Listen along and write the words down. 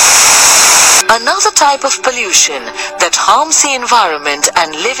Another type of pollution that harms the environment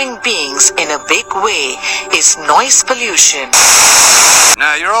and living beings in a big way is noise pollution.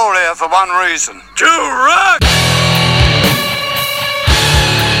 Now you're all here for one reason. To rock!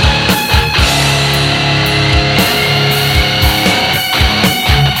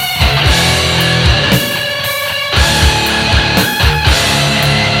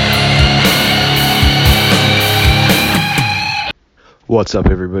 What's up,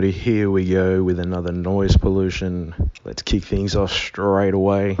 everybody? Here we go with another noise pollution. Let's kick things off straight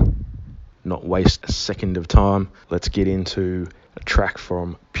away, not waste a second of time. Let's get into a track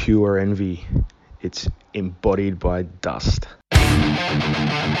from PurEnvy. It's Embodied by Dust.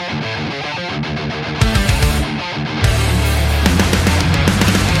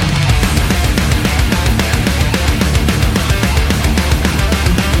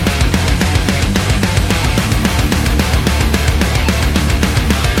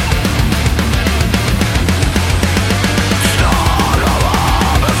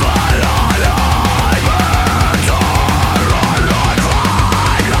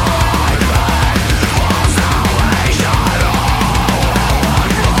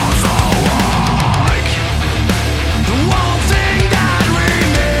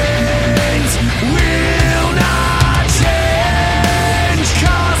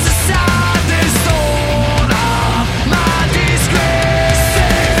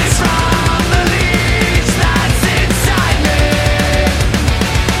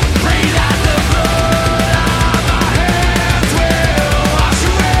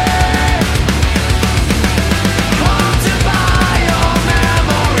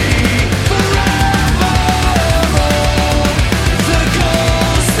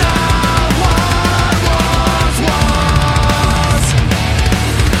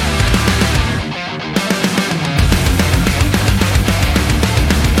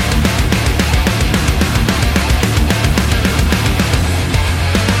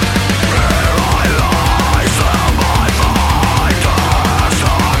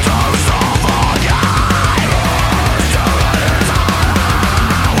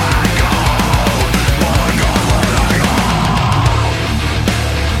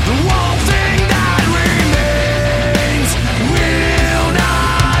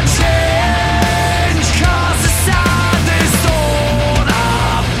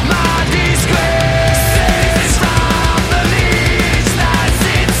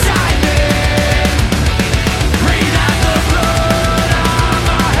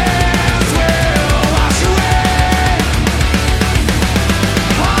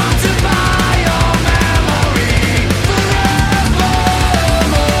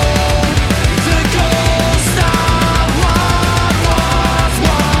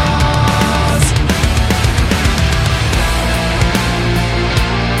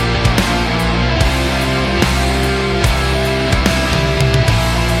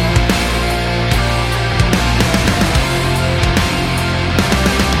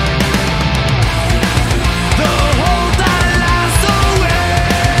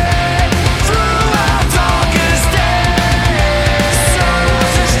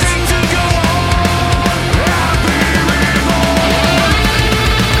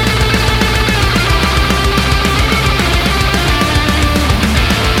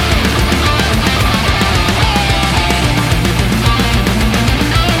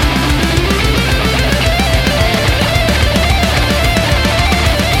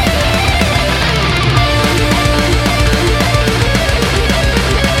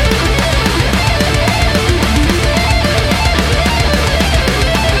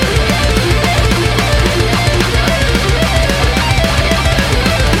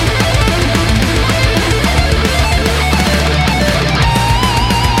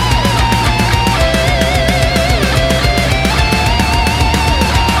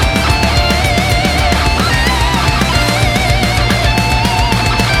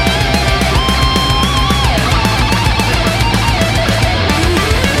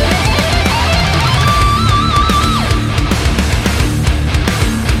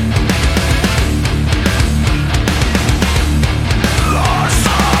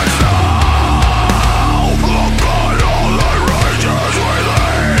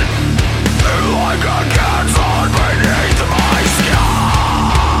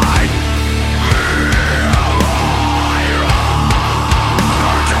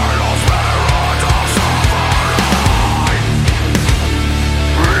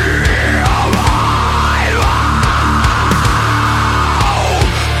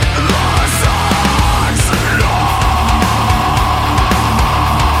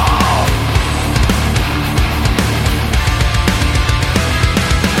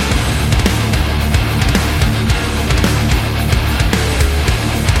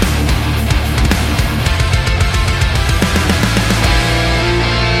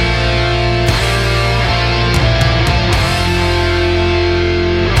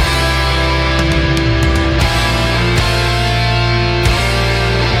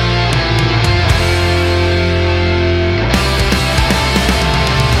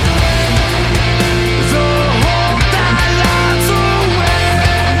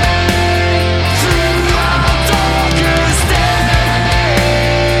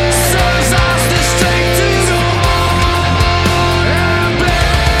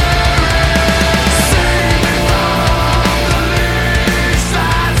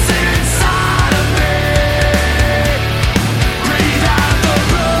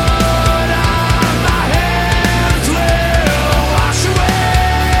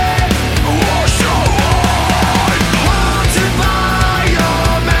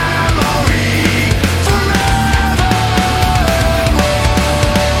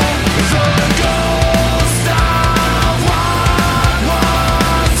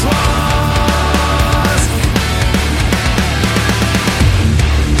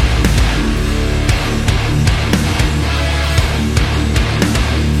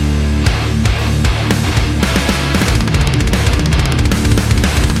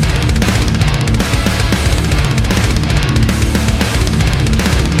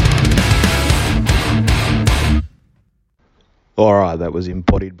 Alright, that was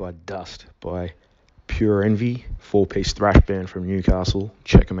Embodied by Dust by PurEnvy, 4-piece thrash band from Newcastle.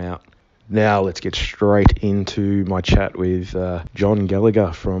 Check them out. Now let's get straight into my chat with John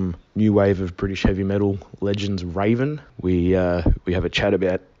Gallagher from new wave of British heavy metal legends Raven. We have a chat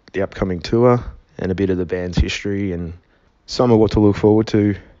about the upcoming tour and a bit of the band's history and some of what to look forward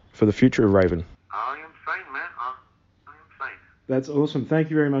to for the future of Raven. I am fine, man. I am fine. That's awesome.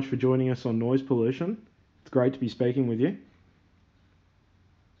 Thank you very much for joining us on Noise Pollution. It's great to be speaking with you.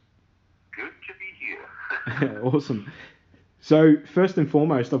 Good to be here. Awesome. So, first and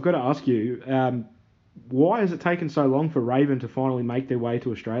foremost, I've got to ask you, why has it taken so long for Raven to finally make their way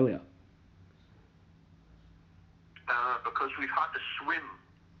to Australia? Because we've had to swim.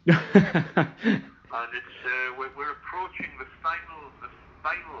 And it's we're approaching the final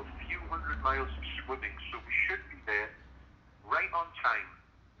few hundred miles of swimming, so we should be there right on time.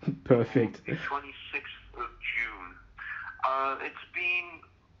 Perfect. The 26th of June. It's been,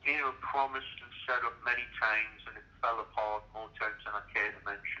 promised and set up many times, and it fell apart more times than I care to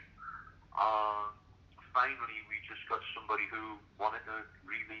mention. Finally, we just got somebody who wanted to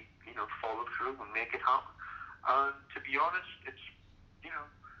really, follow through and make it happen. And to be honest, it's,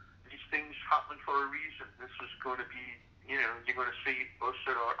 these things happen for a reason. This is going to be, you're going to see us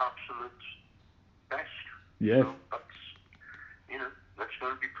at our absolute best. Yeah. So that's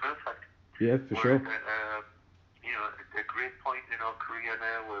going to be perfect. Yeah, for sure. A great point in our career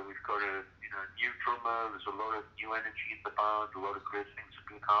now where we've got a new drummer, there's a lot of new energy in the band, a lot of great things have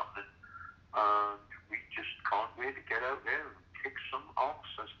been happening, and we just can't wait to get out there and kick some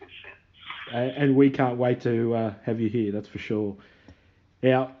arse, as they say. And we can't wait to have you here, that's for sure.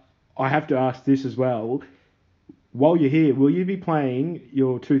 Now, I have to ask this as well. While you're here, will you be playing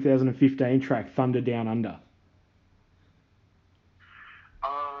your 2015 track, Thunder Down Under?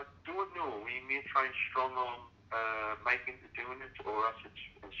 Don't know. We may try and strong on Mike into doing it, or else it's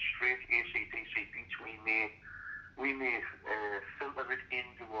straight AC/DC beats. We may filter it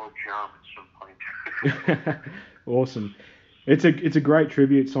into our jam at some point. Awesome. It's a great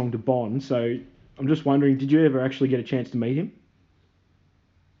tribute song to Bond, so I'm just wondering, did you ever actually get a chance to meet him?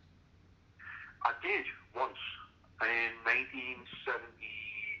 I did once in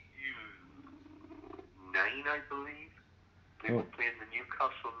 1979, I believe. They were playing the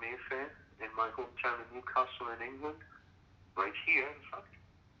Newcastle Mayfair in my hometown of Newcastle in England, right here, in fact.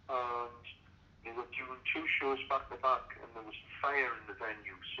 And they were doing 2 shows back to back, and there was a fire in the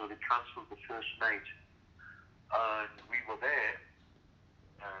venue, so they cancelled the first night. And we were there,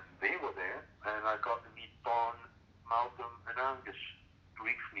 and they were there, and I got to meet Bon, Malcolm, and Angus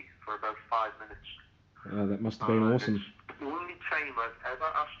briefly for about 5 minutes. That must have been awesome. It's the only time I've ever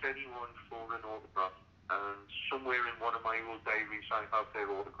asked anyone for an autograph. And somewhere in one of my old diaries, I have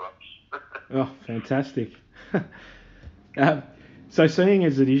their autographs. Oh, fantastic. So seeing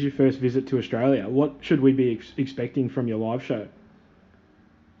as it is your first visit to Australia, what should we be expecting from your live show?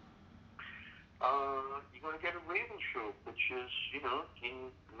 You're going to get a Raven show, which is, you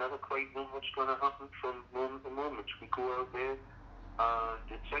never quite know what's going to happen from moment to moment. We go out there,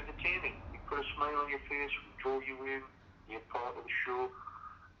 and it's entertaining. We put a smile on your face, we draw you in, you're part of the show.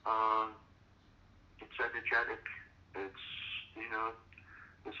 It's energetic. It's,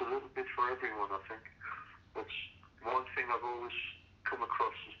 there's a little bit for everyone, I think. That's one thing I've always come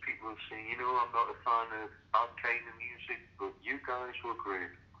across is people say, I'm not a fan of that kind of music, but you guys were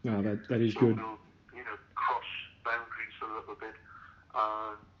great. Oh, that is so good. We'll, cross boundaries a little bit.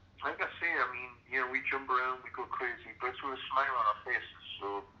 Like I say, we jump around, we go crazy, but it's with a smile on our faces,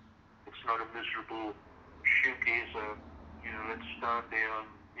 so it's not a miserable shoegazer, let's stand there and,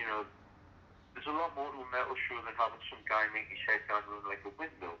 there's a lot more to a metal show than having some guy make his head down like a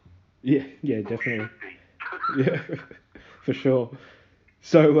window. Yeah, definitely. Yeah, for sure.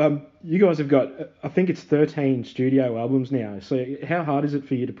 So you guys have got, I think it's 13 studio albums now. So how hard is it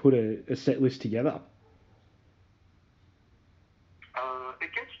for you to put a set list together?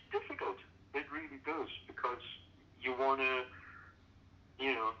 It gets difficult. It really does, because you want to,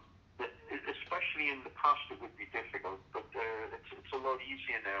 especially in the past it would be difficult, but it's a lot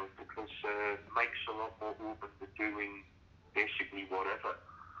easier now because Mike's a lot more open to doing basically whatever.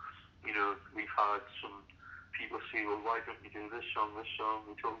 We've had some people say, well, why don't you do this song? We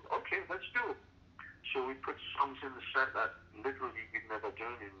told them, okay, let's do it. So we put songs in the set that literally we've never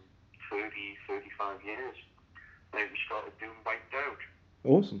done in 30, 35 years. And we started doing Wiped Out.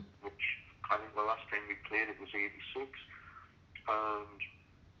 Awesome. Which I think the last time we played it was 86. And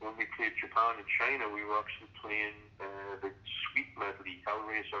when we played Japan and China, we were actually playing the Sweet Medley,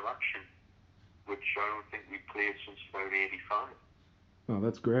 Hellraiser Action, which I don't think we played since about 85. Oh,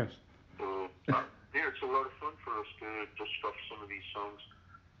 that's great. So yeah, it's a lot of fun for us to dust off some of these songs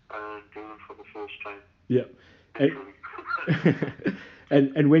and do them for the first time. Yeah. Literally.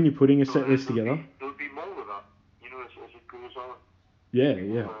 And when you're putting a set list there'll together, there'll be more of that, as it goes on. yeah,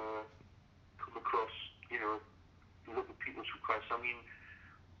 We yeah, will come across, look at people's requests. I mean,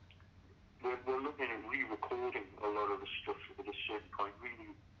 we're looking at re-recording a lot of the stuff at a certain point,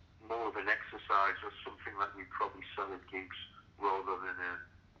 really more of an exercise or something that we probably sell at gigs rather than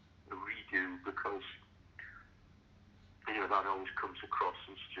a redo, because that always comes across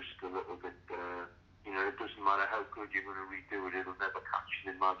as just a little bit, it doesn't matter how good you're going to redo it, it'll never catch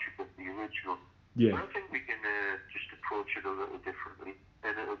the magic of the original. yeah, But I think we can just approach it a little differently,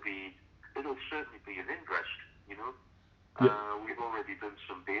 and it'll certainly be of interest, yeah. We've already done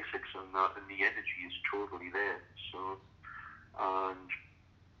some basics on that, and the energy is totally there. So,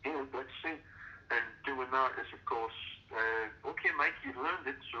 and let's see. And doing that is, of course, okay, Mike, you've learned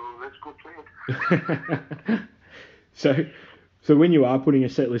it, so let's go play it. So when you are putting a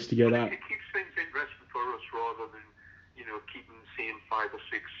set list together, it keeps things interesting for us rather than, keeping the same 5 or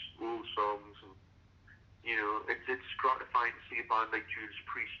 6 old songs. And, it's gratifying to see a band like Judas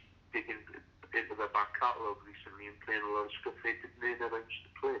Priest digging into their back catalogue recently and playing a lot of stuff they never used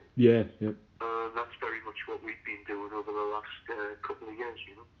to play. yeah, yep. That's very much what we've been doing over the last couple of years,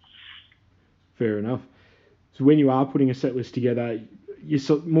 Fair enough. So when you are putting a set list together, you're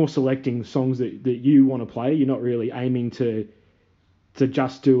more selecting songs that you want to play. You're not really aiming to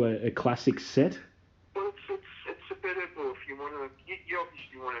just do a classic set. Well, it's a bit of both. You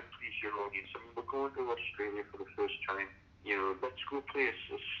obviously want to please your audience. I mean, we're going to Australia for the first time. Let's go play a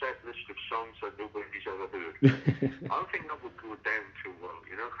set list of songs that nobody's ever heard. I don't think that would go down too well,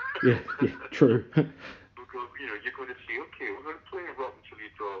 Yeah, true. Because, you're going to say, okay, we're going to play Rock Until You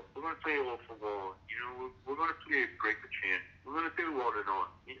Drop. We're going to play All for One. We're going to play Break the Chain. We're going to do on and on.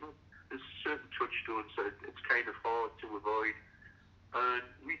 There's certain touchstones that it's kind of hard to avoid. And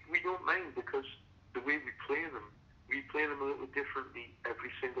we don't mind, because the way we play them a little differently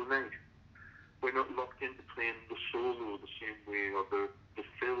every single night. We're not locked into playing the solo the same way or the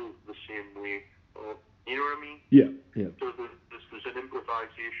fill the same way. Or, you know what I mean? Yeah. So there's an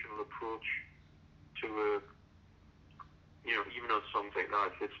improvisational approach to even on songs like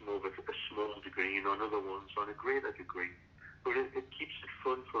that, it's more of a small degree, and on other ones on a greater degree. But it keeps it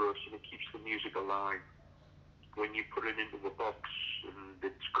fun for us, and it keeps the music alive. When you put it into a box and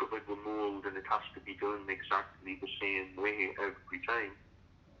it's covered with mould and it has to be done exactly the same way every time,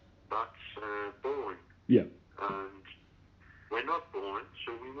 that's boring. Yeah. And we're not boring,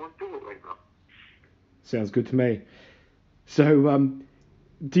 so we won't do it like that. Sounds good to me. So,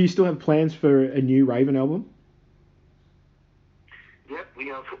 do you still have plans for a new Raven album? Yep, we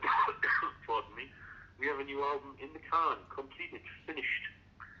have. Pardon me. We have a new album in the can, completed, finished,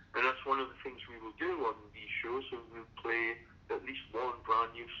 and that's one of the things we will do on these shows. So we'll play at least one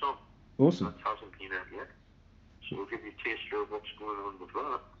brand new song. Awesome. That hasn't been out yet. So we'll give you a taster of what's going on with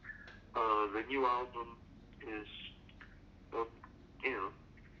that. The new album is,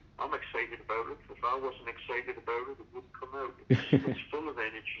 I'm excited about it. If I wasn't excited about it, it wouldn't come out. It's full of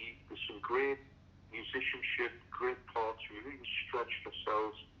energy. There's some great musicianship, great parts. We really stretched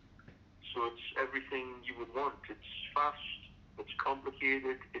ourselves. So it's everything you would want. It's fast, it's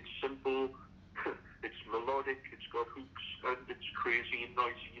complicated, it's simple, it's melodic, it's got hooks, and it's crazy and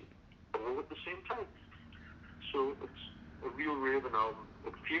noisy all at the same time. So it's a real Raven album.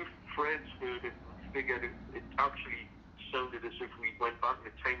 A few friends heard it and figured it actually sounded as if we went back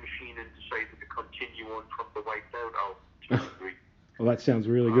in a time machine and decided to continue on from the Wiped Out album to a degree. Well, that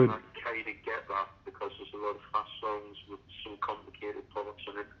sounds really good. I kind of get that, because there's a lot of fast songs with some complicated parts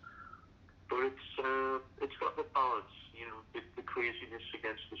in it. But it's got the balance, the craziness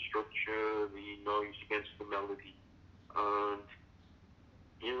against the structure, the noise against the melody, and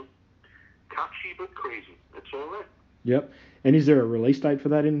catchy but crazy. It's all right. Yep. And is there a release date for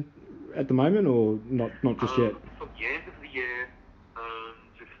that at the moment, or not just yet? For the end of the year,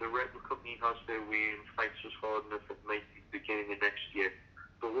 and if the record company has their way and fights us hard enough, it might be the beginning of next year.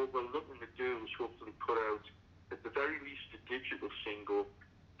 But what we're looking to do is hopefully put out, at the very least, a digital single.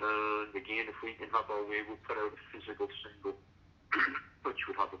 And again, if we can have our way, we'll put out a physical single, which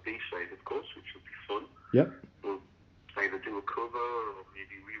would have a B-side, of course, which would be fun. Yep. We'll either do a cover or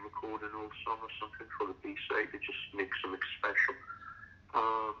maybe re-record an old song or something for the B-side to just make something special.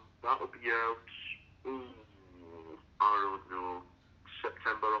 That will be out, I don't know,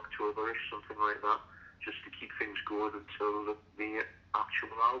 September, October-ish, something like that, just to keep things going until the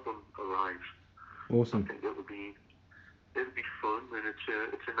actual album arrives. Awesome. I think it'll be fun, and it's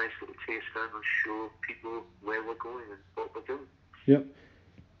a nice little taster, and it'll show people where we're going and what we're doing. Yep.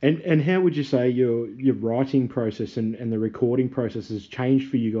 And how would you say your writing process and the recording process has changed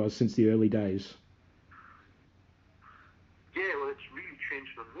for you guys since the early days? Yeah, well, it's really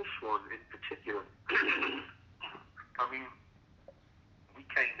changed on this one in particular. I mean, we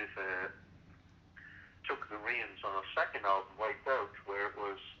kind of took the reins on our second album, Wiped Out, where it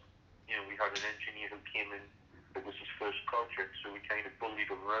was, we had an engineer who came in. It was his first project, so we kind of bullied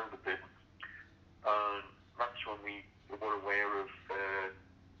him around a bit. And that's when we were aware of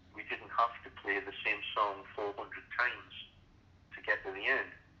we didn't have to play the same song 400 times to get to the end.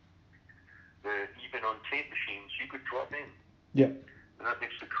 Even on tape machines, you could drop in. Yeah. And that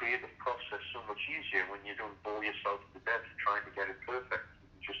makes the creative process so much easier when you don't bore yourself to death trying to get it perfect. You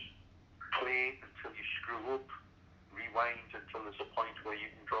can just play until you screw up, rewind until there's a point where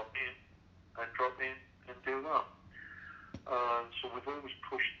you can drop in and do that. So we've always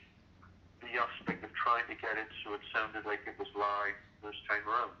pushed the aspect of trying to get it so it sounded like it was live this time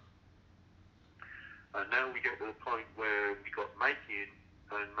around. And now we get to the point where we got Mike in,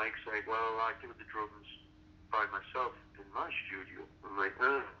 and Mike said, well, I do the drums by myself in my studio. I'm like,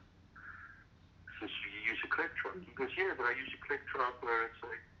 oh. So you use a click track? He goes, yeah, but I use a click track where it's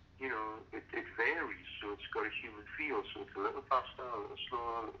like, it varies, so it's got a human feel, so it's a little faster, a little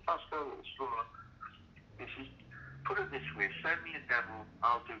slower, a little faster, a little slower. He says, put it this way, send me a demo,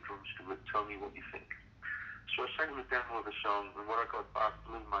 I'll do drums to it, tell me what you think. So I sent him a demo of the song, and what I got back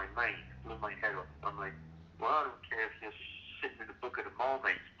blew my mind, blew my head off. I'm like, well, I don't care if you're sitting in a bucket of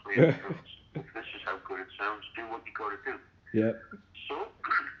Marmite playing the drums. If this is how good it sounds, do what you got to do. Yeah. So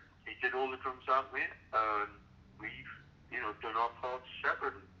he did all the drums that way, and we've, done our parts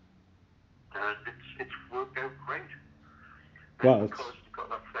separately. And it's worked out great. And Wow, because you've got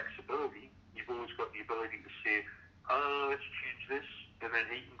that flexibility, you've always got the ability to say, let's change this, and then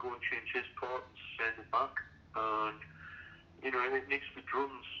he can go and change his part and send it back. And, and it makes the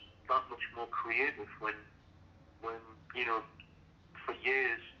drums that much more creative when for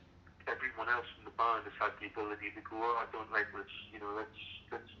years, everyone else in the band has had the ability to go, I don't like this,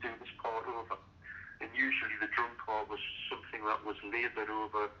 let's do this part over. And usually the drum part was something that was laboured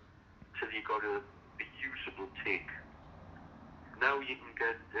over till you got a usable take. Now you can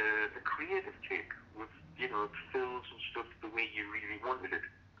get a creative take with, fills and stuff the way you really wanted it.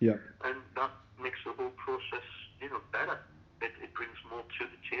 Yeah. And that makes the whole process, better. It brings more to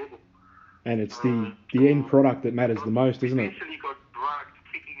the table. And it's the end product that matters the most, isn't it? Basically got dragged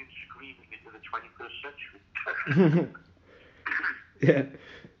kicking and screaming into the 21st century. Yeah.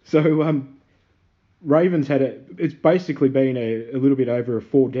 So Raven's it's basically been a little bit over a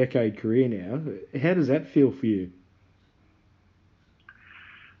 4-decade career now. How does that feel for you?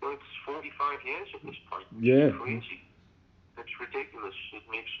 Well, it's 45 years at this point. Yeah. It's crazy. It's ridiculous. It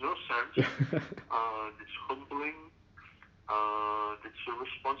makes no sense. And it's humbling. And it's a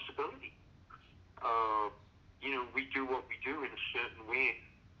responsibility. We do what we do in a certain way.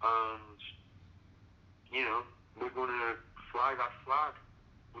 And, we're going to fly that flag.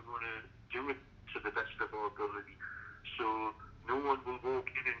 We're going to do it to the best of our ability. So no one will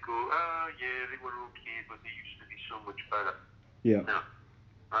walk in and go, yeah, they were okay, but they used to be so much better. Yeah. No,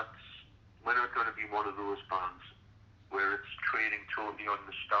 we're not going to be one of those bands where it's trading totally on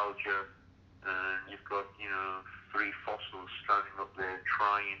nostalgia, and you've got, 3 fossils standing up there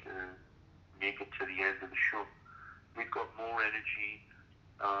trying to make it to the end of the show. We've got more energy,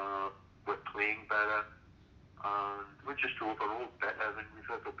 we're playing better, and we're just overall better than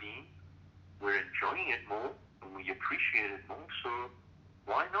we've ever been. We're enjoying it more, and we appreciate it more, so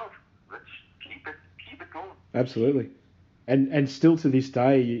why not? Let's keep it going. Absolutely. And still to this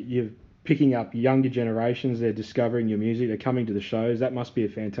day, you're picking up younger generations, they're discovering your music, they're coming to the shows. That must be a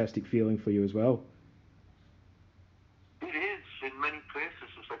fantastic feeling for you as well. It is. In many places,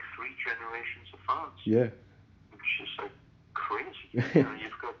 there's like 3 generations of fans. Yeah. Which is like crazy.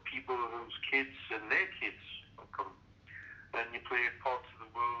 You've got people whose kids and their kids are coming. And you play in parts of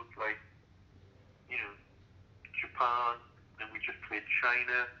the world like, Japan, and we just played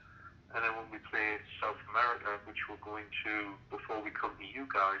China, and then when we play South America, which we're going to before we come to you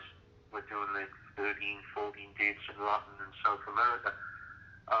guys, we're doing like 13, 14 dates in Latin and South America.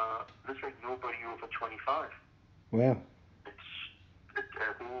 There's like nobody over 25. Wow. It's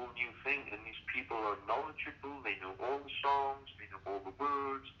a whole new thing, and these people are knowledgeable, they know all the songs, they know all the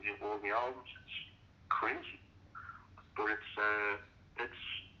words, they know all the albums. It's crazy. But it's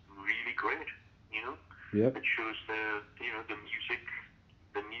really great, Yep. It shows the music,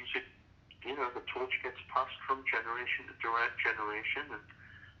 the torch gets passed from generation to generation, and,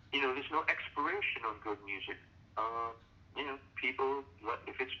 there's no expiration on good music. People,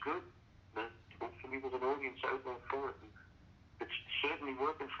 if it's good, then hopefully there's an audience out there for it. And it's certainly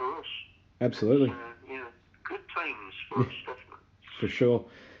working for us. Absolutely. Good times for us, definitely. For sure.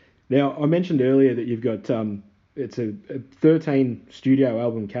 Now, I mentioned earlier that you've got it's a 13 studio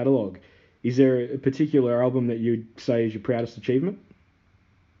album catalogue. Is there a particular album that you'd say is your proudest achievement?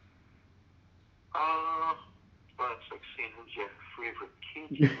 Well, it's like saying who's your favourite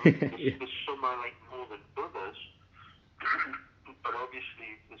kid, There's some I like more than others, but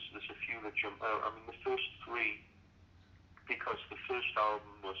obviously there's a few that jump out. I mean, the first three, because the first album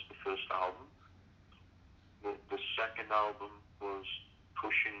was the first album. The second album was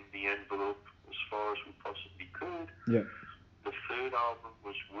pushing the envelope as far as we possibly could. Yeah. The third album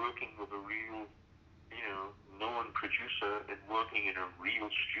was working with a real, known producer and working in a real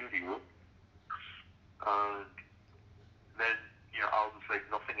studio. And then, albums like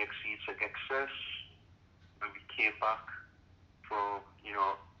Nothing Exceeds Like Excess, when we came back from,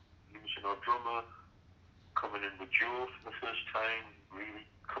 losing our drummer, coming in with Joe for the first time, really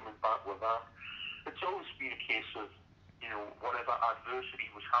coming back with that. It's always been a case of, whatever adversity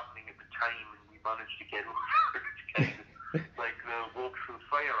was happening at the time, and we managed to get over it. Like the Walk Through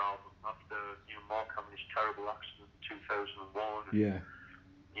Fire album after, Mark having his terrible accident in 2001. And, Yeah.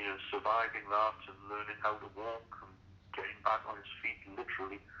 Surviving that and learning how to walk and getting back on his feet,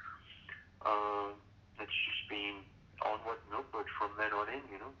 literally. It's just been onward and upward from then on in,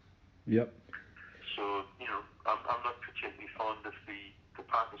 Yep. So, I'm not particularly fond of the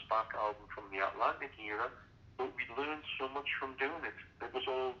Packers Back album from the Atlantic era, but we learned so much from doing it. It was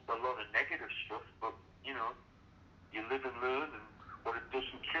all a lot of negative stuff, but, you live and learn, and what it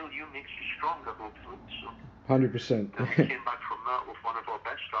doesn't kill you makes you stronger, hopefully. So 100%. and we came back from that with one of our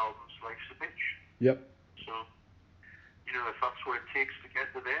best albums, Life's a Bitch. Yep. So, if that's what it takes to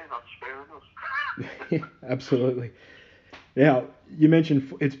get to there, that's fair enough. Absolutely. Now, you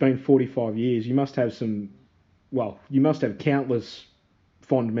mentioned it's been 45 years. You must have you must have countless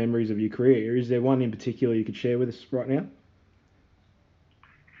fond memories of your career. Is there one in particular you could share with us right now?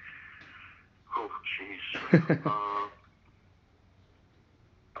 Oh, jeez.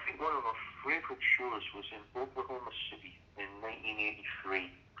 I think one of my favourite shows was in Oklahoma City in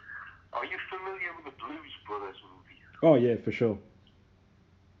 1983. Are you familiar with the Blues Brothers movie? Oh, yeah, for sure.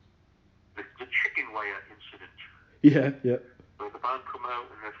 The chicken wire incident. Yeah, yeah. Where the band come out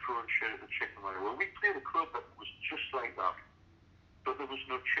and they're throwing shit at the chicken wire. Well, we played a club that was just like that, but there was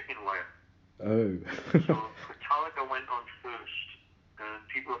no chicken wire. Oh. So Metallica went on first, and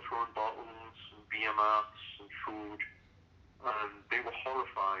people are throwing bottles and beer mats and food, and they were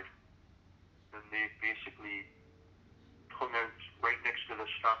horrified. And they basically hung out right next to the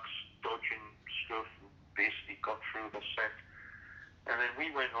stacks, dodging stuff, and basically got through the set. And then we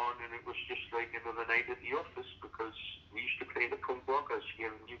went on, and it was just like another night at the office, because we used to play the punk rockers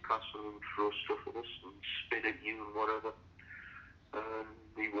here in Newcastle, and would throw stuff at us and spit at you and whatever. And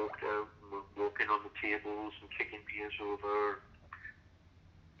we walked out and were walking on the tables and kicking beers over.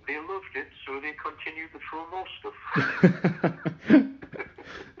 They loved it, so they continued to throw more stuff.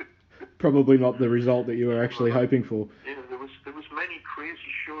 Probably not the result that you were actually hoping for. Yeah, there was many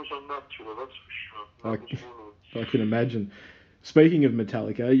crazy shows on that tour, that's for sure. That was one of them. I can imagine. Speaking of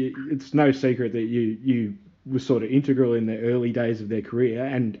Metallica, it's no secret that you were sort of integral in the early days of their career,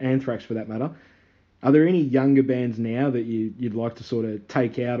 and Anthrax for that matter. Are there any younger bands now that you'd like to sort of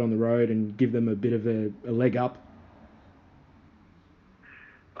take out on the road and give them a bit of a leg up?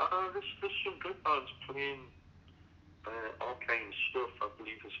 There's some good bands playing all kinds of stuff. I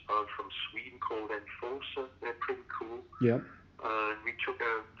believe there's a band from Sweden called Enforcer. They're pretty cool. Yeah. And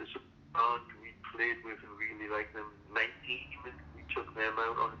there's a band we played with and really liked them, Night Demon. We took them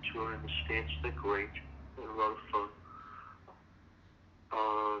out on a tour in the States. They're great. They're a lot of fun.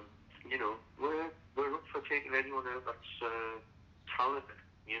 We're up for taking anyone out that's talented,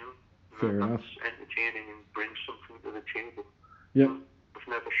 Fair enough. That's entertaining and brings something to the table. Yep. I've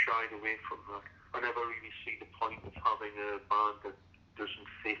never shied away from that. I never really see the point of having a band that doesn't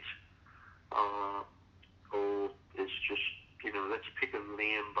fit, or is just, let's pick a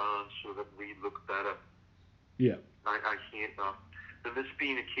lame band so that we look better. Yeah. I hate that. And there's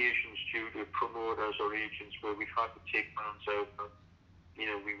been occasions due to promoters or agents where we've had to take bands out that,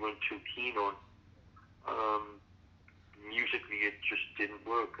 we weren't too keen on. Musically, it just didn't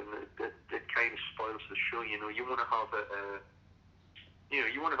work, and it kind of spoils the show. You want to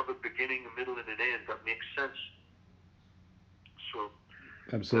have a beginning, a middle, and an end that makes sense. So,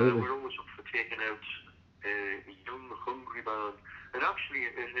 absolutely, we're always up for taking out a young, hungry band. And actually,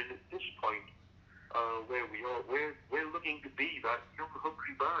 and at this point, where we are, we're looking to be that young,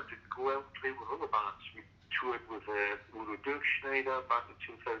 hungry band and go out and play with other bands. We toured with Udo Dirkschneider back in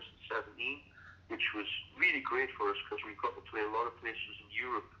 2017. which was really great for us because we got to play a lot of places in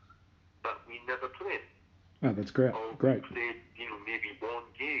Europe that we never played. Oh, that's great. Or Great. we played, maybe one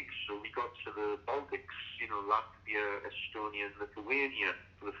gig. So we got to the Baltics, Latvia, Estonia, and Lithuania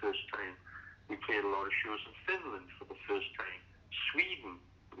for the first time. We played a lot of shows in Finland for the first time, Sweden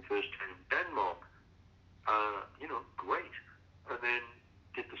for the first time, Denmark. Great. And then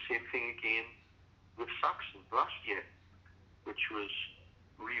did the same thing again with Saxon last year, which was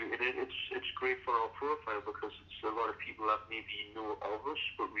really, it's great for our profile because it's a lot of people that maybe know of us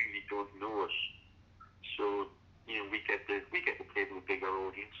but really don't know us. So we get to play with a bigger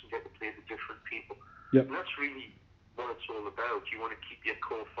audience and get to play with different people. Yep. And that's really what it's all about. You want to keep your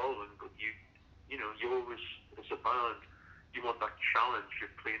core following, but you always, as a band, you want that challenge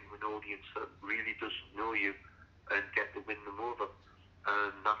of playing with an audience that really doesn't know you and get to win them over.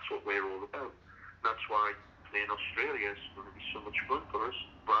 And that's what we're all about. And that's why playing Australia is going to be so much fun for us,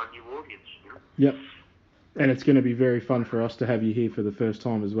 brand new audience. Yep. And it's going to be very fun for us to have you here for the first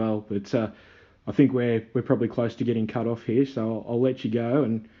time as well. But I think we're probably close to getting cut off here, so I'll let you go.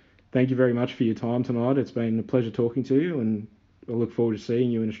 And thank you very much for your time tonight. It's been a pleasure talking to you, and I look forward to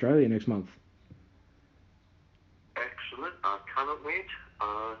seeing you in Australia next month. Excellent. I cannot wait.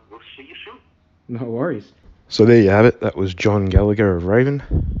 And we'll see you soon. No worries. So there you have it. That was John Gallagher of Raven.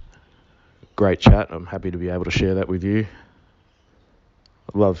 Great chat. I'm happy to be able to share that with you.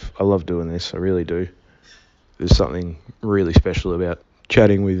 I love doing this. I really do. There's something really special about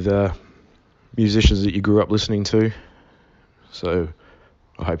chatting with musicians that you grew up listening to. So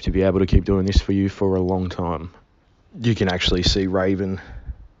I hope to be able to keep doing this for you for a long time. You can actually see Raven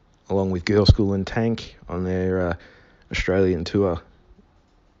along with Girl School and Tank on their Australian tour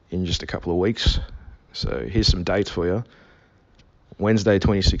in just a couple of weeks. So here's some dates for you. Wednesday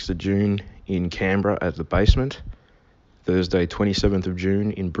 26th of June in Canberra at the Basement. Thursday 27th of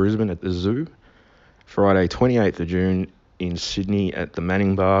June in Brisbane at the Zoo. Friday 28th of June in Sydney at the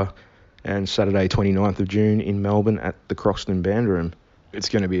Manning Bar. And Saturday 29th of June in Melbourne at the Croxton Band Room. It's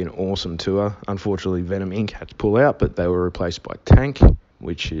going to be an awesome tour. Unfortunately, Venom Inc. had to pull out, but they were replaced by Tank,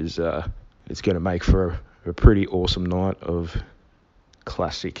 which is it's going to make for a pretty awesome night of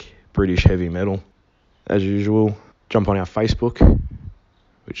classic British heavy metal. As usual, jump on our Facebook,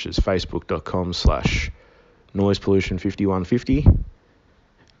 which is facebook.com/noisepollution5150.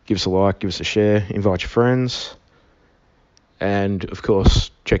 Give us a like, give us a share, invite your friends. And, of course,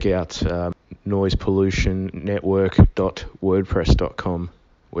 check out noisepollutionnetwork.wordpress.com,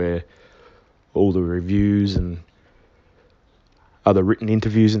 where all the reviews and other written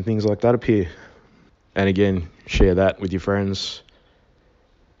interviews and things like that appear. And, again, share that with your friends.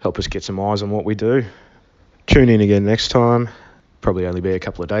 Help us get some eyes on what we do. Tune in again next time. Probably only be a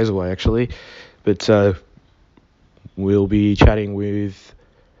couple of days away, actually. But we'll be chatting with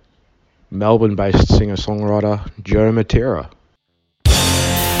Melbourne-based singer-songwriter Joe Matera.